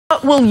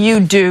What will you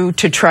do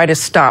to try to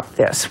stop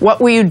this? What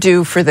will you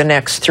do for the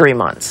next 3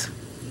 months?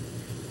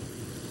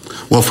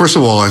 Well, first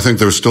of all, I think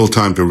there's still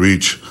time to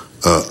reach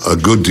a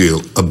good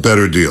deal, a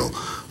better deal.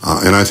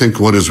 And I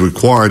think what is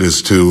required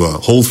is to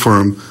hold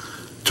firm,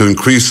 to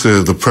increase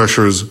the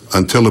pressures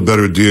until a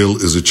better deal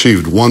is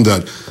achieved, one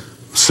that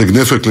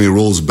significantly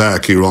rolls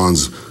back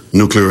Iran's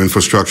nuclear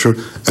infrastructure,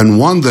 and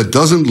one that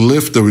doesn't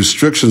lift the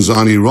restrictions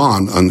on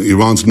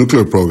Iran's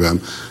nuclear program,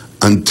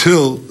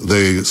 until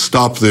they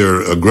stop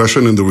their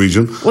aggression in the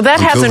region. Well,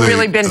 that hasn't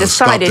really been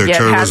decided yet,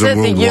 has it?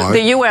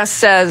 The U.S.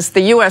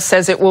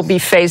 says it will be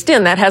phased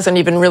in. That hasn't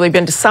even really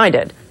been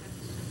decided.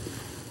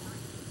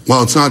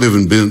 Well, it's not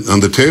even been on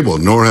the table,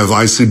 nor have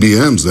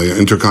ICBMs, the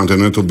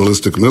intercontinental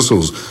ballistic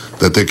missiles,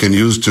 that they can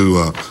use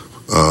to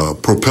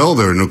propel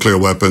their nuclear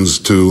weapons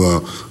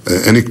to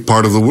any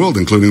part of the world,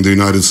 including the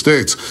United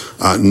States.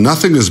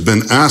 Nothing has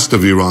been asked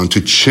of Iran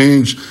to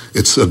change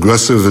its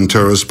aggressive and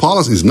terrorist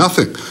policies.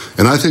 Nothing.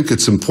 And I think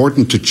it's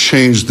important to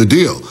change the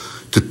deal,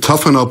 to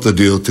toughen up the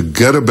deal, to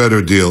get a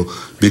better deal,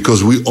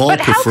 because we all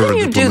prefer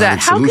a diplomatic solution. But how can you do that?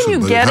 How can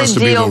you get a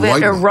deal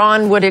that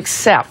Iran would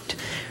accept?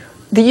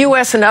 The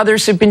U.S. and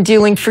others have been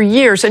dealing for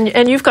years,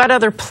 and you've got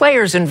other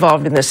players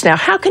involved in this now.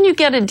 How can you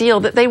get a deal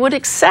that they would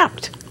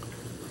accept?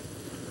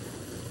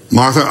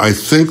 Martha, I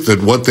think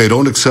that what they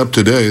don't accept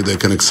today, they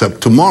can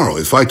accept tomorrow.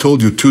 If I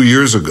told you 2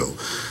 years ago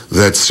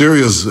that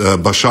Syria's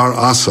Bashar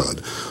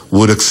Assad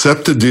would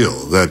accept a deal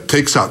that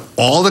takes out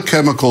all the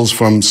chemicals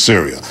from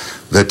Syria,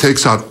 that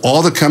takes out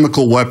all the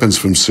chemical weapons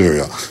from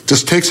Syria,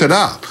 just takes it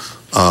out,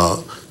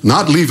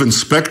 not leave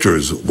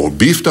inspectors or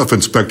beefed up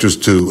inspectors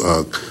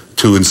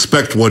to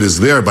inspect what is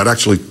there, but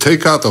actually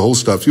take out the whole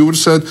stuff, you would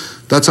have said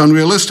that's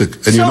unrealistic.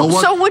 And you know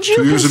what? So would you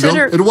 2 years ago,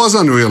 it was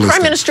unrealistic.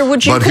 Prime Minister,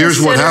 would you But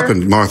here's what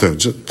happened, Martha.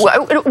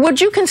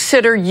 Would you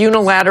consider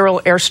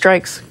unilateral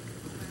airstrikes?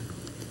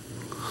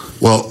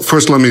 Well,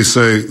 first let me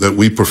say that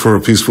we prefer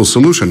a peaceful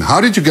solution. How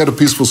did you get a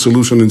peaceful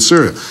solution in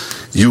Syria?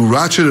 You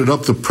ratcheted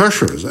up the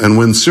pressures, and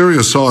when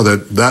Syria saw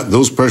that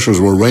those pressures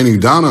were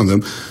raining down on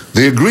them,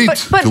 they agreed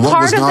to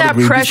what was not agreed before. But part of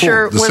that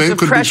pressure was the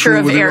pressure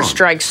of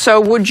airstrikes. So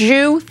would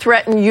you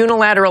threaten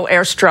unilateral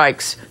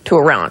airstrikes to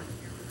Iran?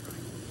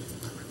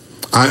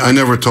 I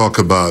never talk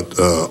about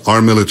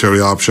our military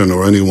option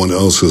or anyone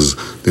else's.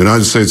 The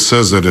United States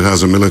says that it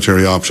has a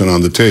military option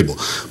on the table.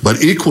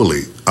 But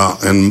equally,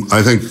 and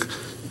I think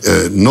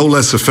no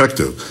less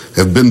effective,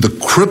 have been the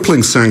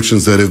crippling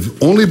sanctions that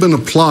have only been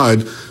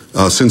applied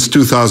since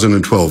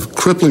 2012,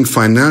 crippling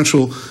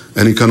financial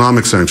and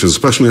economic sanctions,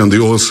 especially on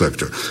the oil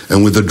sector.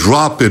 And with the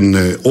drop in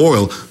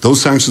oil, those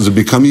sanctions have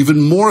become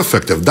even more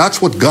effective. That's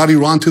what got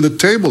Iran to the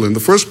table in the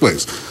first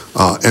place.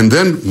 And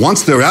then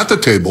once they're at the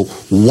table,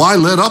 why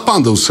let up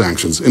on those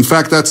sanctions? In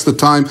fact, that's the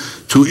time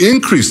to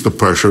increase the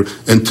pressure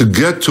and to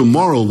get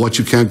tomorrow what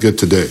you can't get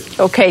today.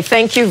 Okay,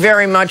 thank you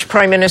very much,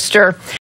 Prime Minister.